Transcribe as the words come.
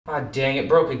Ah, dang, it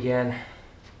broke again.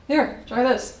 Here, try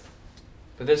this.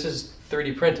 But this is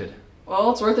 3D printed. Well,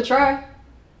 it's worth a try.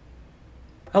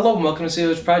 Hello and welcome to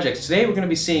Sailor's Projects. Today we're going to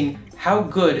be seeing how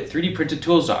good 3D printed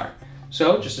tools are.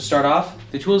 So, just to start off,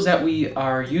 the tools that we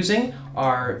are using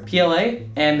are PLA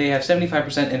and they have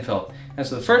 75% infill. And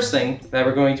so the first thing that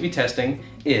we're going to be testing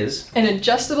is an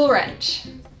adjustable wrench.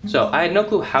 So I had no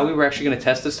clue how we were actually going to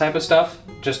test this type of stuff,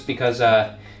 just because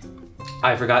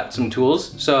I forgot some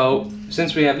tools. So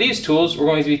since we have these tools, we're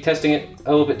going to be testing it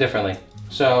a little bit differently.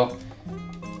 So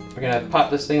we're going to pop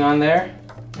this thing on there,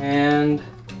 and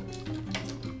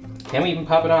can we even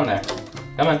pop it on there?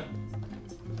 Come on.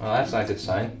 Well, that's not a good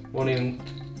sign. Won't even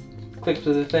click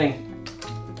to the thing.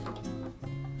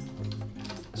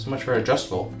 So much for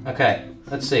adjustable. Okay,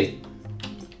 let's see.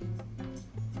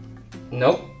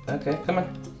 Nope. Okay, come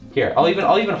on. Here, I'll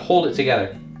even hold it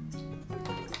together.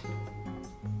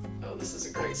 Oh, this is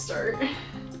a great start.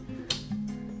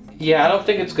 Yeah, I don't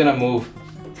think it's gonna move.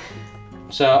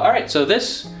 So, alright, so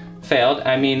this failed.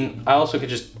 I mean, I also could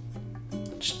just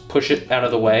push it out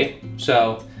of the way.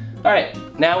 So, alright,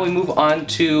 now we move on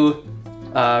to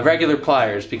regular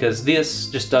pliers, because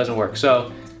this just doesn't work.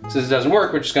 So, since it doesn't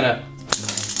work, we're just gonna...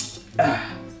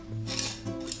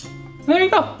 there you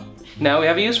go. Now we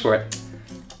have a use for it.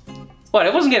 What,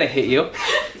 it wasn't gonna hit you.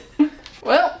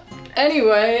 Well,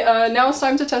 anyway, now it's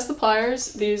time to test the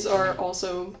pliers. These are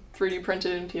also 3D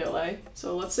printed in PLA,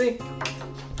 so let's see.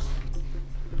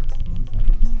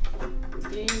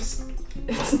 These,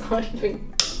 it's not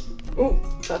even, ooh,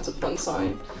 that's a fun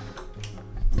sign.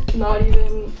 Not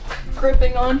even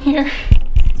gripping on here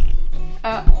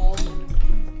at all.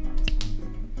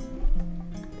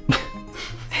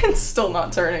 It's still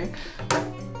not turning.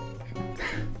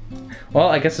 Well,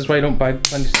 I guess that's why you don't buy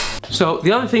bunnies. So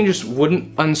the other thing just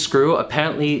wouldn't unscrew.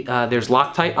 Apparently there's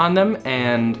Loctite on them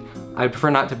and I prefer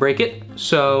not to break it.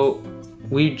 So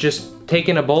we just take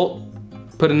in a bolt,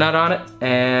 put a nut on it,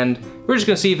 and we're just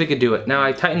gonna see if it could do it. Now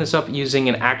I tightened this up using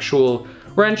an actual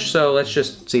wrench, so let's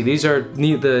just see. These are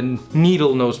the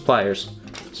needle nose pliers.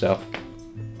 So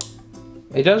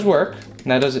it does work.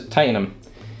 Now does it tighten them?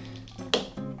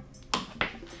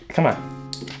 Come on.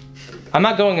 I'm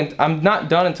not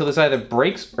done until this either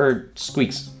breaks or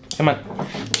squeaks. Come on.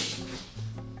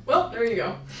 Well, there you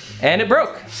go. And it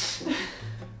broke.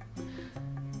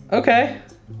 Okay,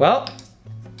 well,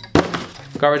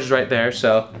 garbage is right there,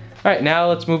 so. All right, now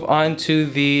let's move on to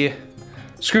the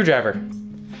screwdriver.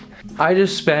 I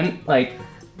just spent like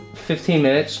 15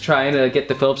 minutes trying to get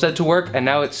the Phillips head to work, and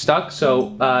now it's stuck,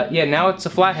 so yeah, now it's a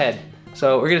flathead.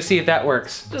 So we're gonna see if that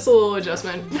works. Just a little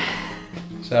adjustment.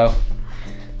 So.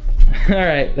 All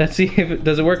right, let's see if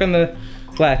does it work on the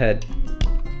flathead.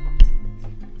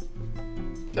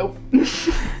 Nope. It's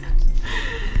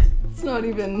not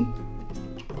even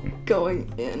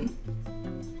going in.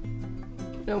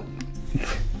 Nope.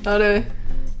 You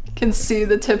can see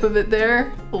the tip of it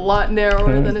there, a lot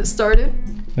narrower than it started.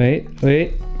 Wait.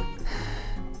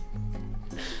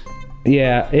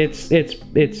 Yeah,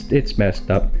 it's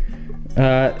messed up.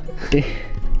 Yeah,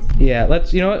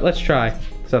 you know what? Let's try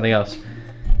something else.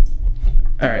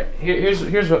 All right, here's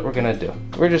what we're gonna do.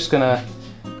 We're just gonna.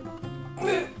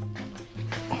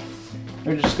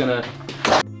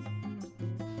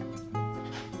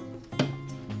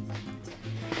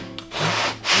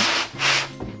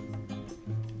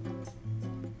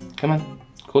 Come on,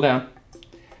 cool down.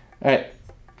 All right,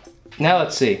 now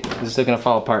let's see. This is still gonna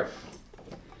fall apart.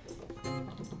 All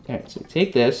right, so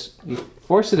take this, you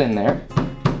force it in there.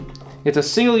 It's a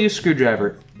single-use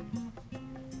screwdriver.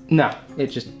 No, it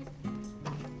just.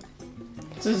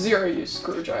 It's a zero-use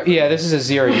screwdriver. Yeah, this is a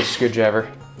zero-use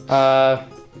screwdriver.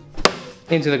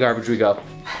 Into the garbage we go. All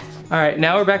right,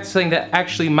 now we're back to something that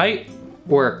actually might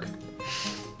work.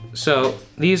 So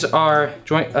these are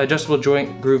adjustable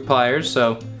joint groove pliers.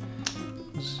 So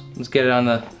let's get it on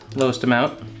the lowest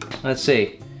amount. Let's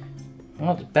see.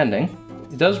 Well, it's bending.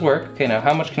 It does work. Okay, now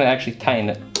how much can I actually tighten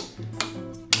it?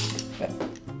 Okay.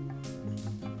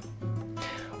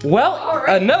 Well,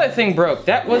 right. Another thing broke.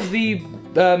 That was the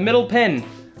middle pin.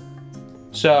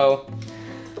 So,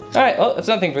 all right, well, that's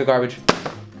nothing for the garbage.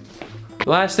 The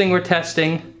last thing we're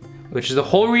testing, which is the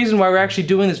whole reason why we're actually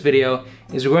doing this video,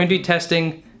 is we're going to be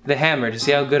testing the hammer to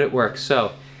see how good it works.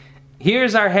 So,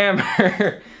 here's our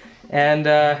hammer, and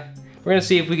we're gonna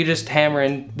see if we could just hammer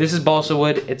in. This is balsa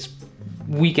wood, it's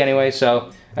weak anyway,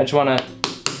 so I just wanna,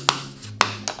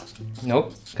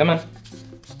 nope, come on.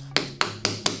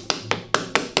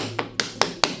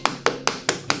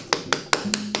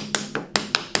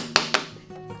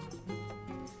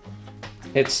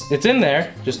 It's in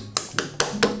there, just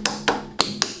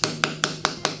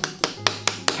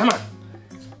come on.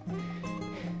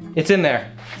 It's in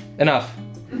there. Enough.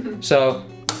 So,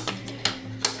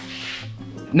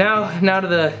 now to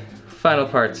the final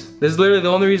parts. This is literally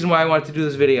the only reason why I wanted to do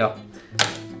this video.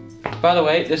 By the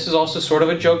way, this is also sort of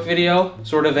a joke video,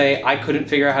 sort of a I couldn't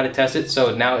figure out how to test it,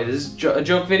 so now it is a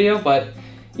joke video, but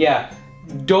yeah.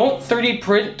 Don't 3D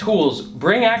print tools,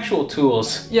 bring actual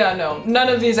tools. Yeah, no, none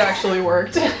of these actually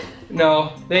worked.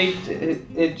 No,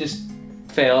 it just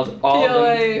failed. All of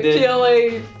them did.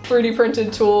 PLA 3D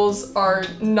printed tools are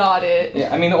not it.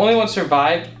 Yeah, I mean the only one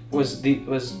survived was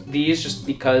these just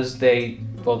because they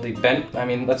bent. I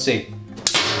mean, let's see.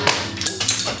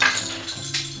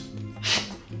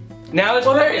 Now it's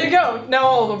broken. There you go. Now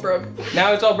all of them broke.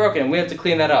 Now it's all broken. We have to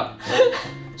clean that up.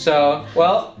 So,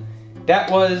 well,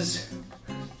 that was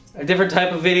a different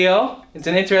type of video. It's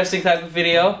an interesting type of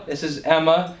video. This is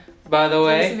Emma, by the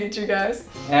way. Nice to meet you guys.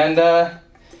 And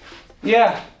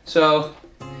yeah, so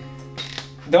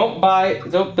don't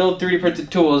build 3D printed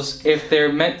tools if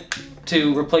they're meant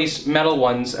to replace metal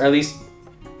ones, or at least,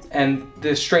 and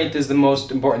the strength is the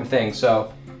most important thing.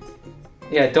 So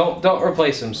yeah, don't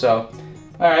replace them. So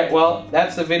all right, well,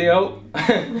 that's the video.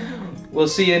 We'll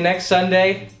see you next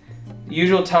Sunday,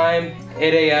 usual time,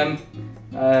 8 a.m.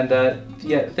 And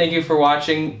yeah, thank you for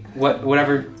watching.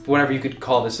 Whatever you could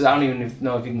call this. I don't even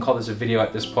know if you can call this a video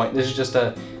at this point. This is just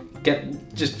a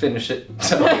just finish it.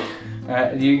 So,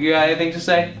 alright, you got anything to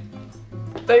say?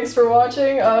 Thanks for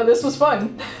watching. This was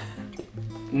fun.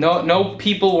 No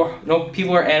people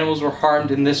or animals were harmed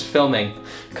in this filming.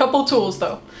 Couple tools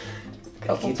though.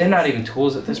 They're not even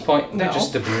tools at this point. They're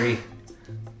just debris.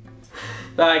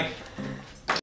 Bye.